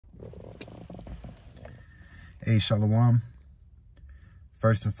Hey, Shalom.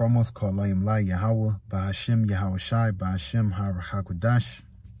 First and foremost, call Layim Lai, Yahawah, Bahasham, Yahawashi, Bahasham, HaKadosh.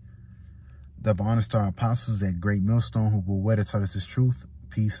 Double honors to our apostles, that great millstone who will wear to taught us his truth.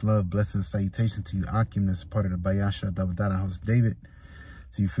 Peace, love, blessings, salutation to you, Akim, that's part of the Bahasham, double dot house David.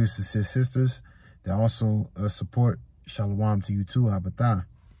 To you, sincere sisters that also support. Shalom to you too, Abatha.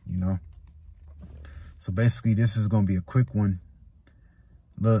 You know. So basically, this is going to be a quick one.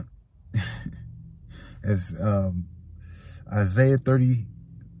 Look. As Isaiah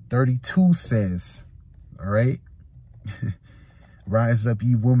 30:32 says, all right, rise up,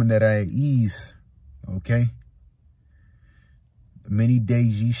 ye women that are at ease, okay? Many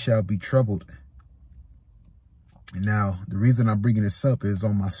days ye shall be troubled. And now, the reason I'm bringing this up is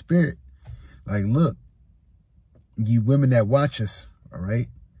on my spirit. Like, look, ye women that watch us, all right?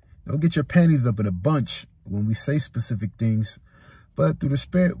 Don't get your panties up in a bunch when we say specific things, but through the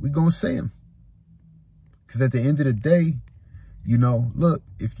spirit, we're going to say them. Because at the end of the day, you know, look,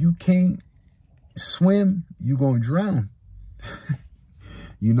 if you can't swim, you're going to drown.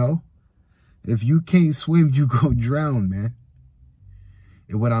 You know, if you can't swim, you're going to drown, man.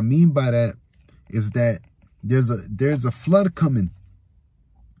 And what I mean by that is that there's a flood coming.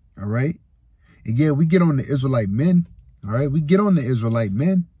 All right. And yeah, we get on the Israelite men. All right. We get on the Israelite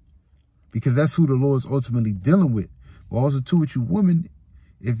men because that's who the Lord is ultimately dealing with. But also too with you women,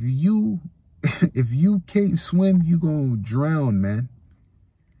 if you can't swim, you're going to drown, man.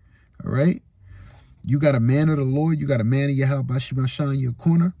 All right? You got a man of the Lord. You got a man of Yahawashi in your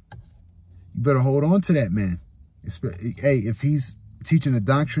corner. You better hold on to that man. Hey, if he's teaching a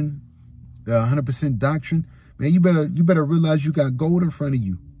doctrine, 100% doctrine, man, you better realize you got gold in front of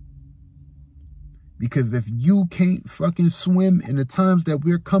you. Because if you can't fucking swim in the times that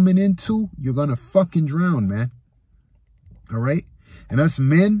we're coming into, you're going to fucking drown, man. All right? And us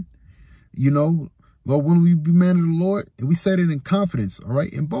men, you know, Lord, when we be men of the Lord, and we said it in confidence, all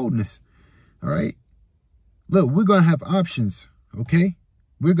right, in boldness, all right? Look, we're going to have options, okay?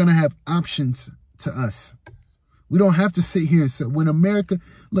 We're going to have options to us. We don't have to sit here and say, when America,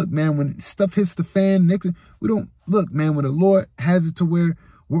 look, man, when stuff hits the fan, we don't, look, man, when the Lord has it to where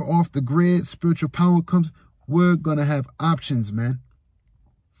we're off the grid, spiritual power comes, we're going to have options, man.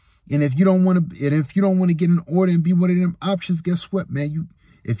 And if you don't want to get in order and be one of them options, guess what, man?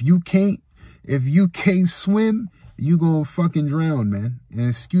 If you can't swim, you gonna fucking drown, man. And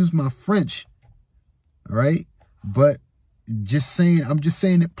excuse my French, all right? But I'm just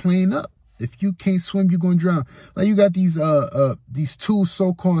saying it plain up. If you can't swim, you're gonna drown. Like you got these two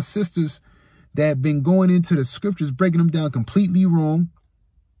so-called sisters that have been going into the scriptures, breaking them down completely wrong.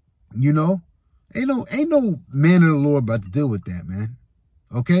 You know, ain't no man of the Lord about to deal with that, man.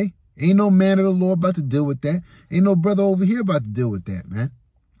 Okay? Ain't no man of the Lord about to deal with that. Ain't no brother over here about to deal with that, man.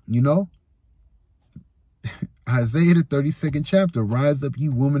 You know, Isaiah the 32nd chapter, rise up, ye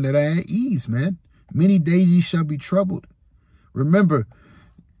women that are at ease, man. Many days ye shall be troubled. Remember,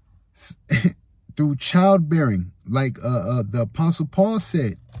 through childbearing, like the Apostle Paul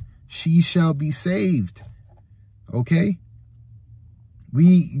said, she shall be saved. Okay?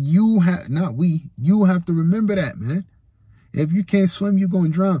 You have to remember that, man. If you can't swim, you're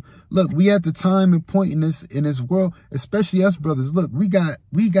going to drown. Look, we at the time and point in this world, especially us brothers. Look, we got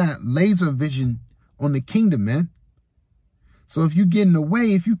laser vision on the kingdom, man. So if you get in the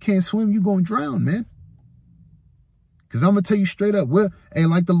way, if you can't swim, you're going to drown, man. Because I'm going to tell you straight up,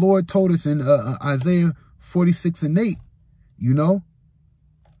 like the Lord told us in Isaiah 46:8, you know,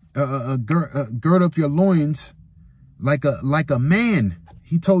 gird up your loins like a man.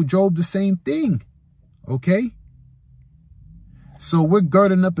 He told Job the same thing. Okay? So we're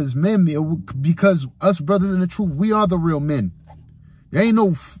girding up as men because us brothers in the truth, we are the real men. There ain't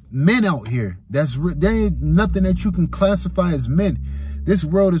no men out here. There ain't nothing that you can classify as men. This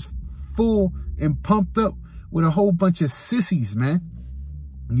world is full and pumped up with a whole bunch of sissies, man.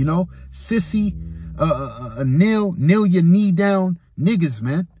 You know, sissy, kneel your knee down niggas,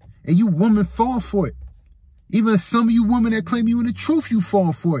 man. And you women fall for it. Even some of you women that claim you in the truth, you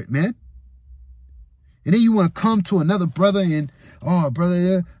fall for it, man. And then you want to come to another brother and, oh,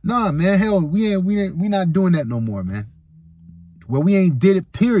 brother, nah, man, hell, we not doing that no more, man. Well, we ain't did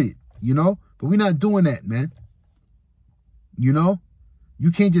it, period, you know? But we not doing that, man. You know? You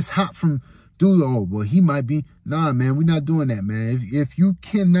can't just hop from, dude, oh, well, he might be. Nah, man, we not doing that, man. If you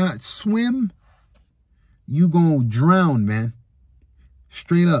cannot swim, you gonna drown, man.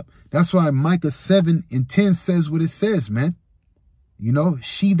 Straight up. That's why Micah 7:10 says what it says, man. You know,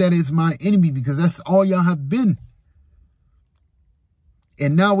 she that is my enemy, because that's all y'all have been.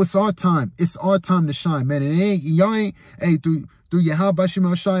 And now it's our time. It's our time to shine, man. And y'all ain't, hey, through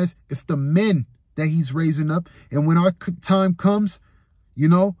Yahawashi, it's the men that he's raising up. And when our time comes, you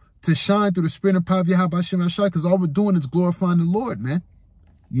know, to shine through the spirit and power of Bahasham, because all we're doing is glorifying the Lord, man.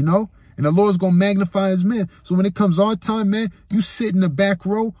 You know? And the Lord's going to magnify his men. So when it comes our time, man, you sit in the back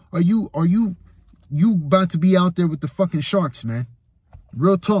row, or you about to be out there with the fucking sharks, man.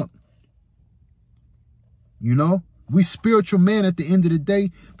 Real talk. You know? We spiritual man at the end of the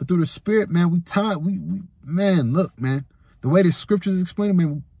day, but through the spirit, man, we tired. Man, look, man. The way the scriptures explain it,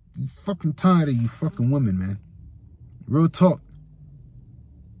 man, we fucking tired of you fucking women, man. Real talk.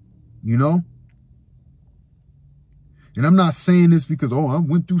 You know? And I'm not saying this because, oh, I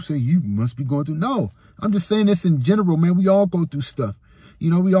went through, say you must be going through. No, I'm just saying this in general, man. We all go through stuff. You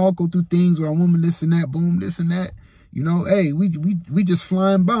know, we all go through things where a woman this and that, boom, this and that. You know, hey, we just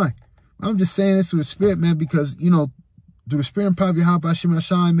flying by. I'm just saying this through the spirit, man, because, you know, through the spirit and power of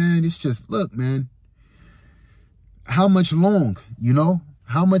Yahawashi, man, it's just, look, man, how much longer, you know?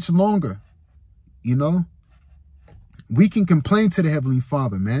 How much longer, you know? We can complain to the Heavenly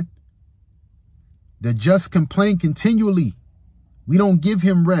Father, man. The just complain continually. We don't give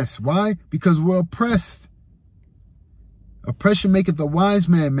him rest. Why? Because we're oppressed. Oppression maketh the wise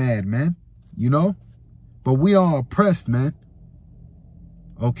man mad, man. You know? But we are oppressed, man.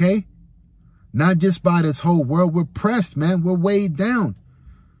 Okay? Not just by this whole world. We're oppressed, man. We're weighed down.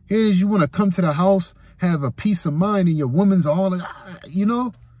 Here it is. You want to come to the house, have a peace of mind, and your woman's all, you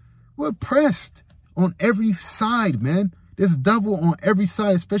know? We're oppressed on every side, man. This devil on every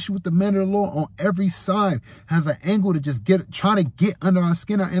side, especially with the men of the Lord on every side, has an angle to just try to get under our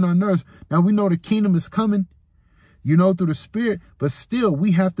skin and our nerves. Now we know the kingdom is coming, you know, through the spirit, but still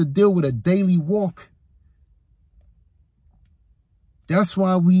we have to deal with a daily walk. That's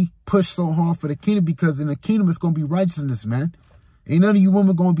why we push so hard for the kingdom, because in the kingdom it's going to be righteousness, man. Ain't none of you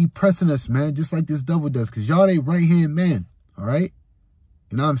women going to be pressing us, man, just like this devil does, because y'all ain't right-hand man, all right?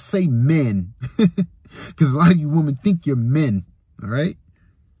 And I'm saying men. Because a lot of you women think you're men, all right?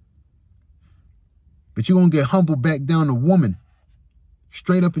 But you're going to get humbled back down to woman.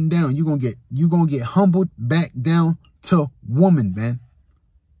 Straight up and down. You're going to get humbled back down to woman, man.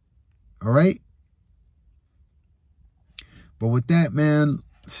 All right? But with that, man,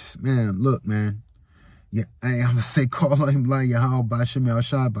 look, man. Yeah, I'm going to say, call him like Yahawah, Bahasham,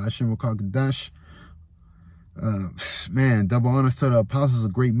 Yahawashi, Bahasham, Kadash. Man, double honors to the apostles, a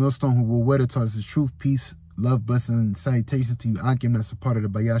great millstone who will weather taught us the truth, peace, love, blessings, and salutations to you, Ankim, that's a part of the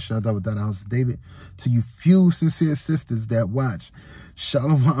Bahasham, without the house of David. To you few sincere sisters that watch,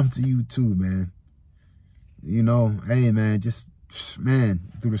 shalom to you too, man. You know, hey, man, just, man,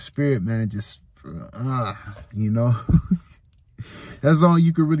 through the spirit, man, just, you know, that's all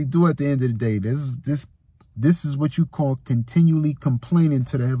you can really do at the end of the day. This is what you call continually complaining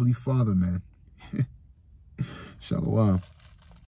to the Heavenly Father, man. Shalom.